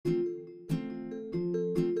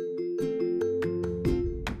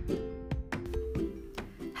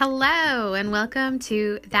Hello, and welcome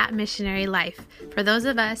to That Missionary Life. For those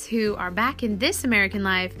of us who are back in this American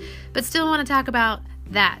life, but still want to talk about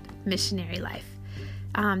that missionary life.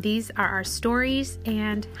 These are our stories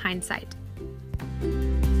and hindsight.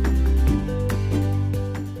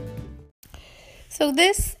 So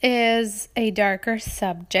this is a darker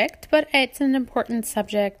subject, but it's an important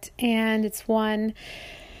subject, and it's one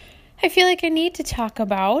I feel like I need to talk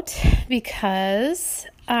about because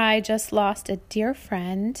I just lost a dear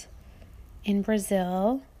friend in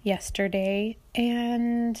Brazil yesterday,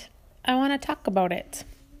 and I want to talk about it.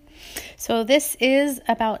 So this is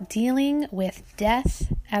about dealing with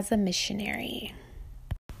death as a missionary.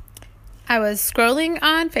 I was scrolling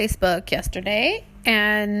on Facebook yesterday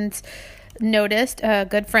and noticed a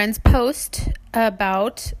good friend's post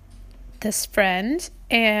about this friend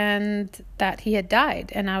and that he had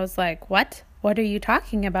died. And I was like, what? What are you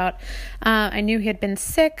talking about? I knew he had been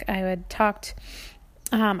sick. I had talked.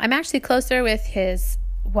 I'm actually closer with his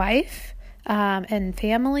wife and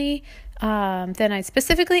family than I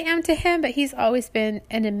specifically am to him, but he's always been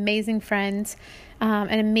an amazing friend,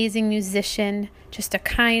 an amazing musician, just a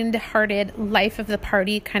kind-hearted, life of the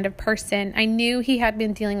party kind of person. I knew he had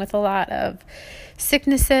been dealing with a lot of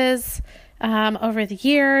sicknesses over the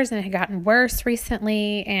years, and it had gotten worse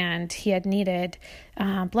recently, and he had needed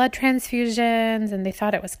blood transfusions, and they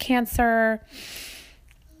thought it was cancer.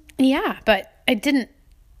 Yeah, but I didn't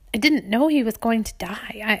know he was going to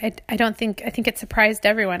die. I think it surprised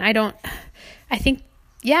everyone.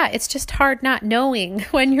 It's just hard not knowing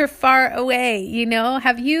when you're far away, you know?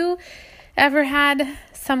 Have you ever had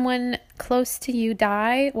someone close to you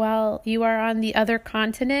die while you are on the other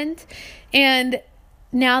continent? And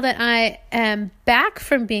now that I am back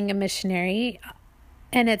from being a missionary,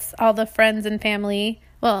 and it's all the friends and family,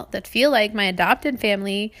 that feel like my adopted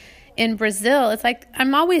family in Brazil, it's like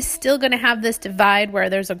I'm always still going to have this divide where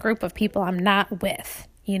there's a group of people I'm not with,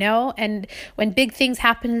 you know? And when big things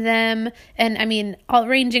happen to them, and I mean,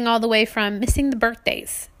 ranging all the way from missing the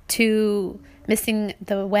birthdays to missing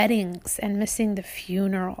the weddings and missing the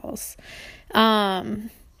funerals, that's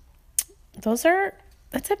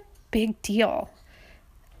a big deal.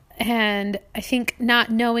 And I think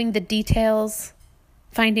not knowing the details,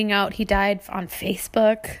 finding out he died on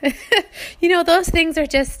Facebook, those things are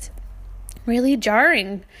just really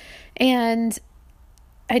jarring. And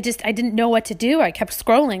I didn't know what to do. I kept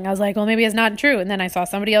scrolling. I was like, well, maybe it's not true. And then I saw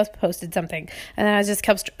somebody else posted something. And then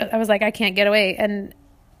I was like, I can't get away. And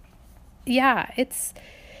yeah, it's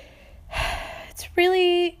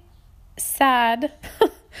really sad.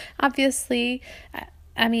 Obviously,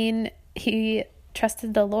 I mean, he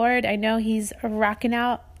trusted the Lord. I know he's rocking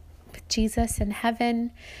out with Jesus in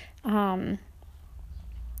heaven.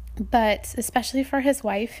 But especially for his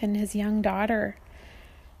wife and his young daughter,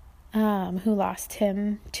 who lost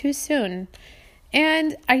him too soon.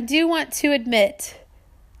 And I do want to admit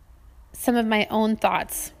some of my own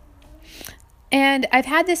thoughts. And I've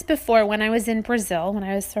had this before when I was in Brazil, when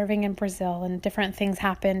I was serving in Brazil, and different things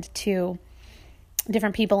happened to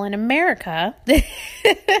different people in America.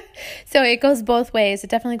 So it goes both ways.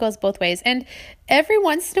 It definitely goes both ways. And every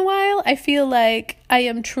once in a while, I feel like I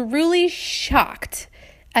am truly shocked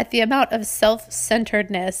at the amount of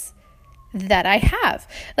self-centeredness that I have.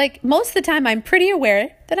 Like, most of the time, I'm pretty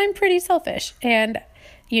aware that I'm pretty selfish. And,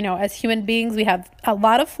 as human beings, we have a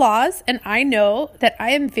lot of flaws. And I know that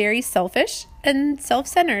I am very selfish and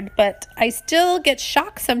self-centered, but I still get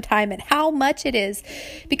shocked sometimes at how much it is,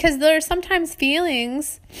 because there are sometimes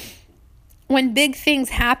feelings when big things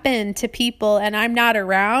happen to people and I'm not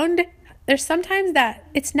around. There's sometimes that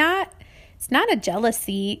it's not a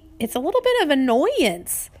jealousy. It's a little bit of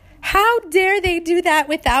annoyance. How dare they do that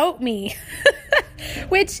without me?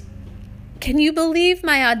 Which, can you believe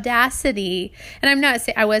my audacity? And I'm not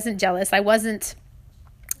saying I wasn't jealous. I wasn't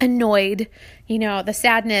annoyed. The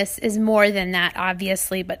sadness is more than that,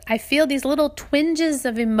 obviously, but I feel these little twinges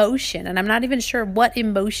of emotion, and I'm not even sure what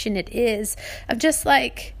emotion it is, of just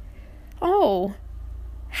like, oh,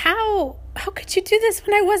 how could you do this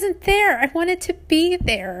when I wasn't there? I wanted to be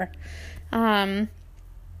there. And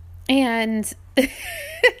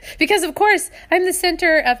because of course I'm the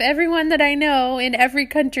center of everyone that I know in every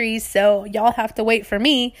country, so y'all have to wait for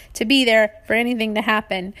me to be there for anything to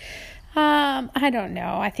happen. I don't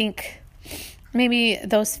know. I think maybe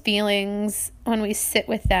those feelings, when we sit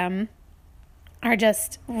with them, are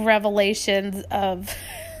just revelations of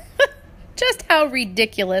just how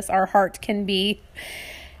ridiculous our heart can be.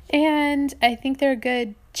 And I think they're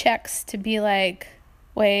good checks to be like,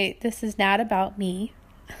 wait, this is not about me.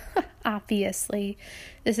 Obviously,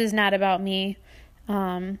 this is not about me.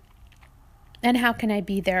 And how can I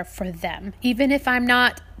be there for them? Even if I'm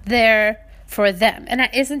not there for them. And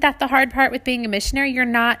isn't that the hard part with being a missionary? You're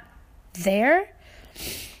not there.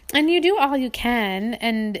 And you do all you can,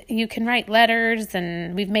 and you can write letters,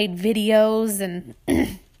 and we've made videos and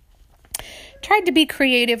tried to be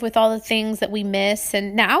creative with all the things that we miss.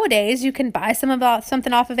 And nowadays you can buy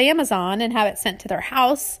something off of Amazon and have it sent to their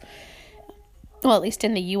house. Well, at least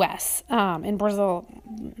in the US. In Brazil,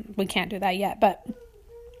 we can't do that yet, but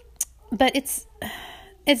it's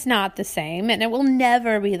not the same, and it will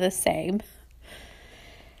never be the same.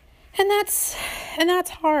 And that's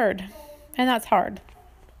hard. And that's hard.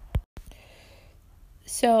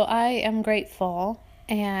 So I am grateful,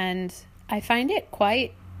 and I find it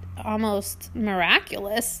quite almost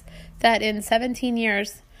miraculous that in 17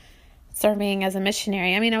 years serving as a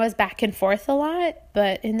missionary, I mean, I was back and forth a lot,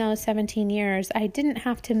 but in those 17 years, I didn't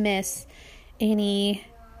have to miss any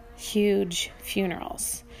huge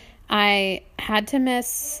funerals. I had to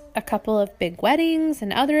miss a couple of big weddings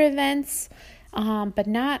and other events, but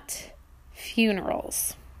not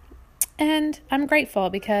funerals. And I'm grateful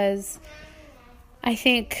because I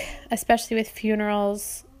think, especially with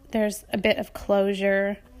funerals, there's a bit of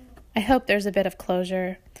closure. I hope there's a bit of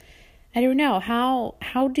closure. I don't know.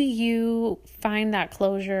 How do you find that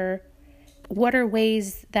closure? What are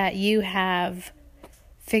ways that you have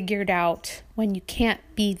figured out when you can't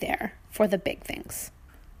be there for the big things?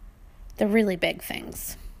 The really big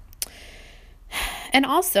things. And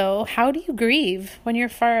also, how do you grieve when you're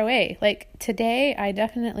far away? Like today, I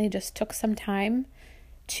definitely just took some time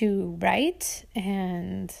to write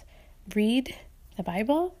and read the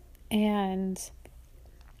Bible and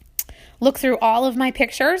look through all of my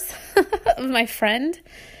pictures of my friend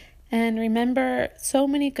and remember so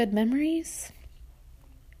many good memories.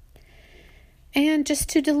 And just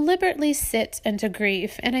to deliberately sit and to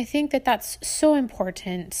grieve. And I think that that's so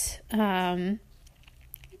important. And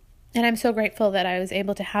I'm so grateful that I was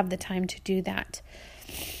able to have the time to do that.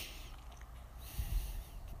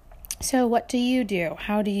 So what do you do?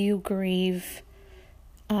 How do you grieve?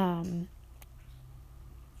 I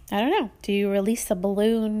don't know. Do you release a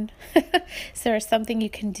balloon? Is there something you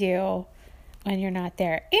can do when you're not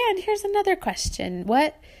there? And here's another question.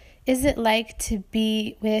 What is it like to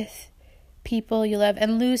be with people you love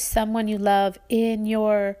and lose someone you love in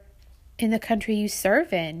the country you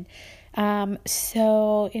serve in?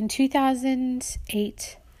 So in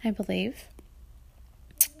 2008, I believe,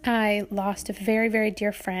 I lost a very, very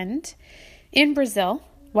dear friend in Brazil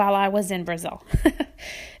while I was in Brazil.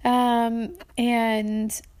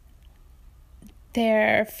 And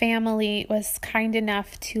their family was kind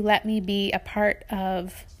enough to let me be a part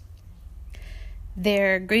of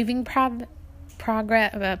their grieving process.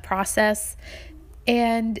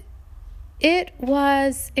 And it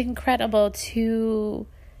was incredible to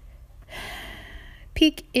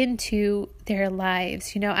peek into their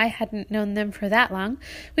lives. You know, I hadn't known them for that long.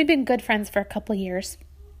 We'd been good friends for a couple years.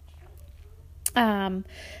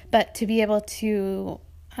 But to be able to,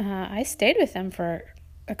 I stayed with them for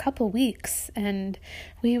a couple weeks, and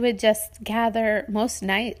we would just gather most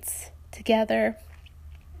nights together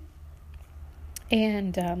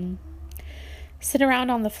and sit around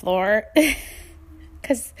on the floor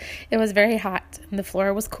because it was very hot and the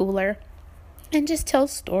floor was cooler, and just tell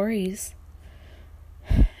stories.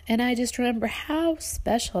 And I just remember how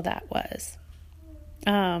special that was.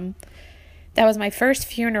 That was my first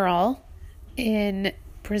funeral in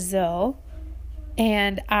Brazil,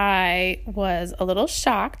 and I was a little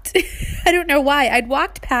shocked. I don't know why. I'd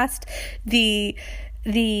walked past the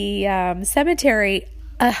cemetery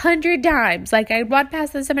 100 times. Like, I'd walked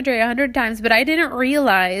past the cemetery 100 times, but I didn't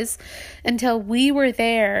realize until we were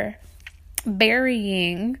there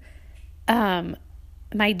burying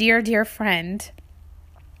my dear, dear friend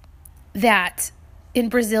that in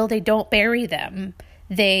Brazil they don't bury them.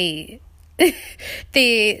 They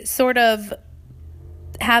sort of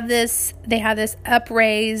have this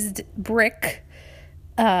upraised brick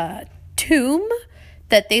tomb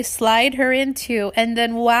that they slide her into, and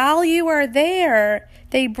then while you are there,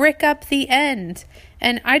 they brick up the end.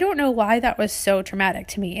 And I don't know why that was so traumatic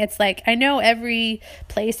to me. It's like, I know every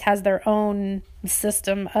place has their own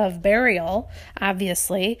system of burial,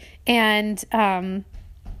 obviously, and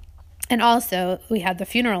also we had the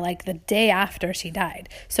funeral like the day after she died.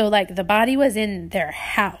 So like the body was in their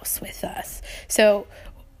house with us. So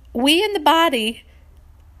we and the body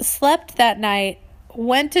slept that night,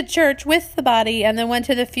 went to church with the body, and then went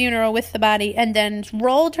to the funeral with the body, and then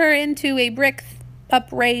rolled her into a brick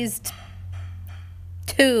upraised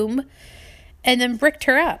tomb, and then bricked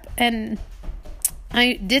her up. And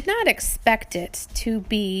I did not expect it to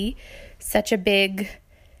be such a big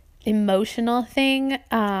emotional thing.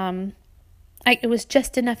 it was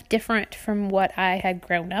just enough different from what I had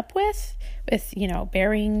grown up with,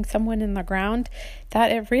 burying someone in the ground,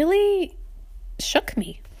 that it really shook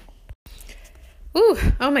me. Ooh,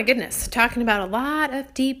 oh my goodness, talking about a lot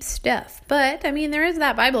of deep stuff. But, there is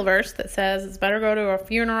that Bible verse that says it's better go to a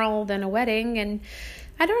funeral than a wedding. And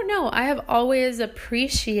I don't know, I have always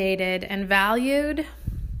appreciated and valued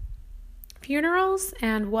funerals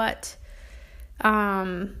and what,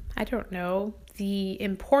 the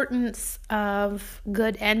importance of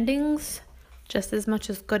good endings just as much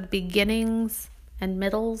as good beginnings and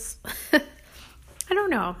middles. I don't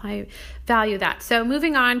know. I value that. So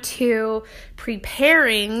moving on to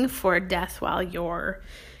preparing for death while you're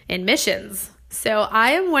in missions. So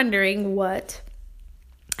I am wondering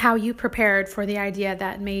how you prepared for the idea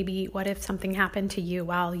that maybe what if something happened to you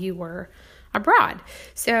while you were abroad.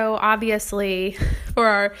 So obviously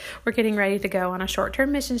we're getting ready to go on a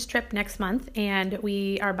short-term missions trip next month, and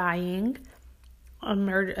we are buying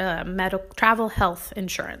medical travel health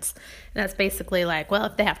insurance. And that's basically like, well,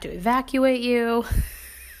 if they have to evacuate you,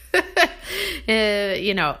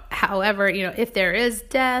 however, if there is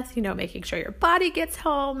death, making sure your body gets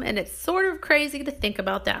home. And it's sort of crazy to think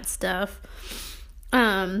about that stuff.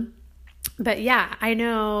 But yeah, I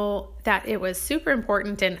know that it was super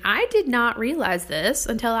important, and I did not realize this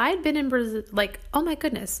until I had been in Brazil. Like, oh my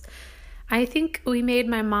goodness. I think we made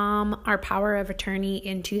my mom our power of attorney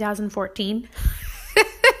in 2014.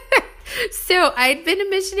 So I'd been a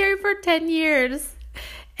missionary for 10 years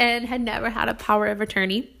and had never had a power of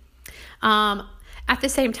attorney. At the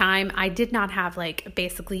same time, I did not have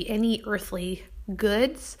basically any earthly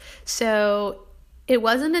goods. So it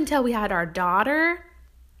wasn't until we had our daughter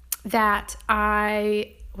that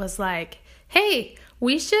I was like, hey,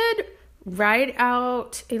 we should write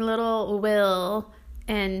out a little will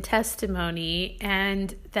and testimony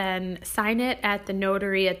and then sign it at the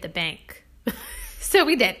notary at the bank. So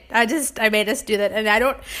we did. I made us do that. And I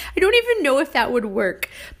don't even know if that would work,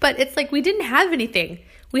 but it's like, we didn't have anything.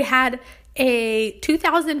 We had a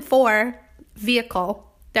 2004 vehicle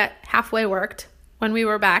that halfway worked when we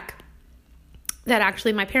were back, that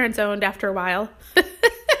actually my parents owned after a while. And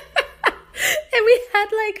we had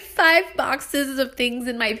 5 boxes of things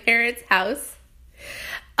in my parents' house.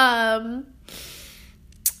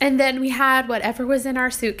 And then we had whatever was in our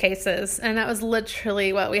suitcases, and that was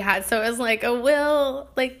literally what we had. So it was like a will,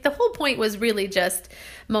 the whole point was really just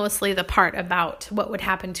mostly the part about what would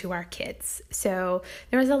happen to our kids. So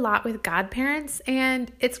there was a lot with godparents,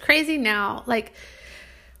 and it's crazy now.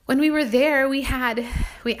 When we were there, we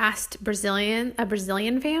asked a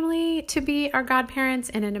Brazilian family to be our godparents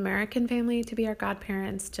and an American family to be our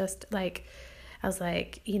godparents. I was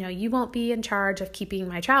like, you won't be in charge of keeping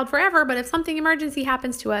my child forever, but if something emergency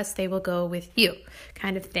happens to us, they will go with you,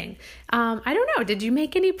 kind of thing. I don't know. Did you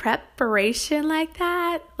make any preparation like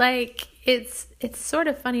that? It's sort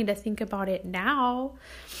of funny to think about it now.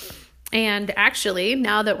 And actually,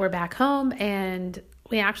 now that we're back home and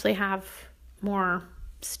we actually have more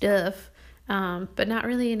stuff, but not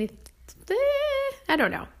really any, I don't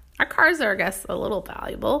know. Our cars are, I guess, a little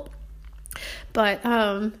valuable, but,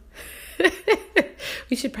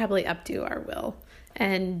 we should probably updo our will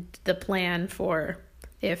and the plan for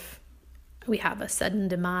if we have a sudden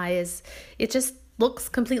demise. It just looks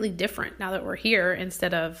completely different now that we're here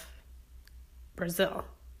instead of Brazil.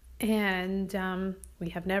 And we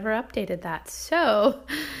have never updated that. So,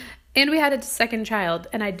 and we had a second child,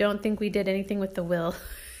 and I don't think we did anything with the will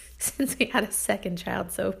since we had a second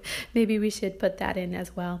child. So maybe we should put that in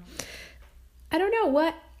as well. I don't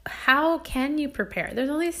know how can you prepare? There's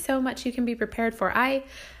only so much you can be prepared for. I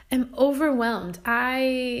am overwhelmed.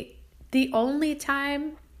 The only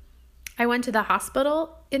time I went to the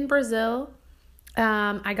hospital in Brazil,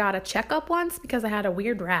 I got a checkup once because I had a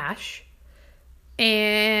weird rash.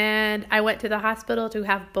 And I went to the hospital to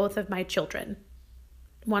have both of my children.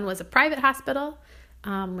 One was a private hospital,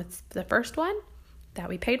 with the first one that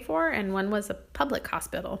we paid for, and one was a public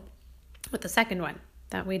hospital with the second one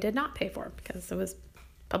that we did not pay for because it was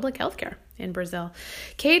public healthcare in Brazil.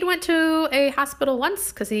 Cade went to a hospital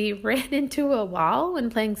once because he ran into a wall when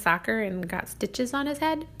playing soccer and got stitches on his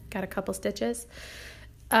head. Got a couple stitches.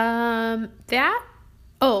 And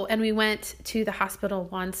we went to the hospital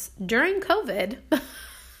once during COVID,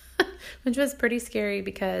 which was pretty scary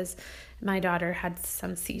because my daughter had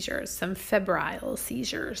some seizures, some febrile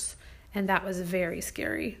seizures, and that was very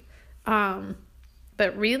scary.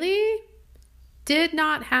 But really did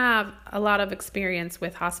not have a lot of experience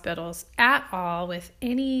with hospitals at all, with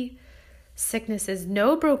any sicknesses,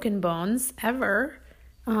 no broken bones ever.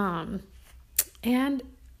 And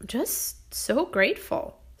just so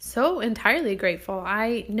grateful so entirely grateful.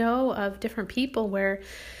 I know of different people where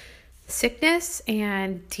sickness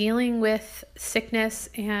and dealing with sickness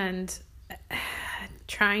and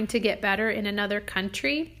trying to get better in another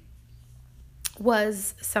country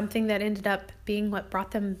was something that ended up being what brought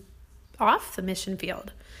them off the mission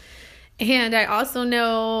field. And I also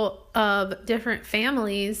know of different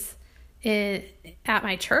families at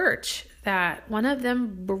my church that one of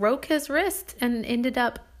them broke his wrist and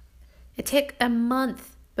it took a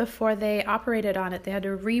month before they operated on it. They had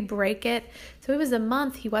to re-break it. So it was a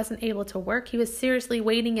month he wasn't able to work. He was seriously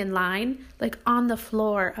waiting in line, like on the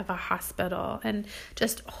floor of a hospital, and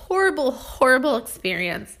just horrible, horrible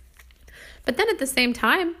experience. But then at the same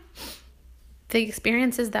time, the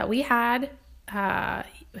experiences that we had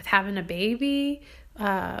with having a baby,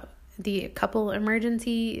 the couple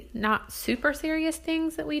emergency, not super serious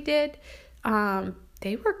things that we did,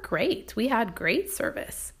 they were great. We had great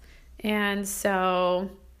service. And so,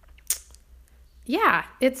 yeah,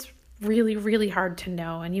 it's really, really hard to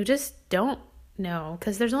know. And you just don't know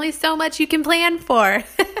because there's only so much you can plan for.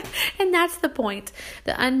 And that's the point.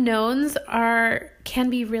 The unknowns can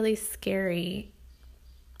be really scary.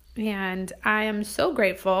 And I am so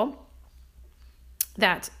grateful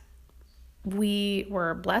that we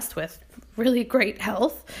were blessed with really great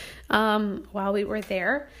health while we were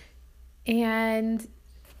there. And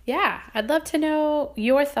yeah, I'd love to know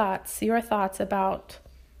your thoughts about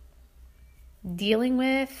dealing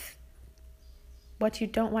with what you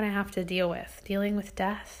don't want to have to deal with, dealing with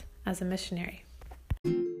death as a missionary.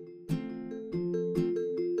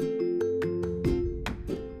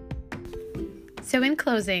 So in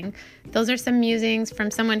closing, those are some musings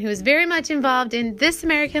from someone who is very much involved in this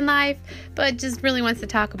American life, but just really wants to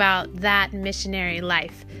talk about that missionary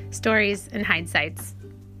life, stories and hindsights.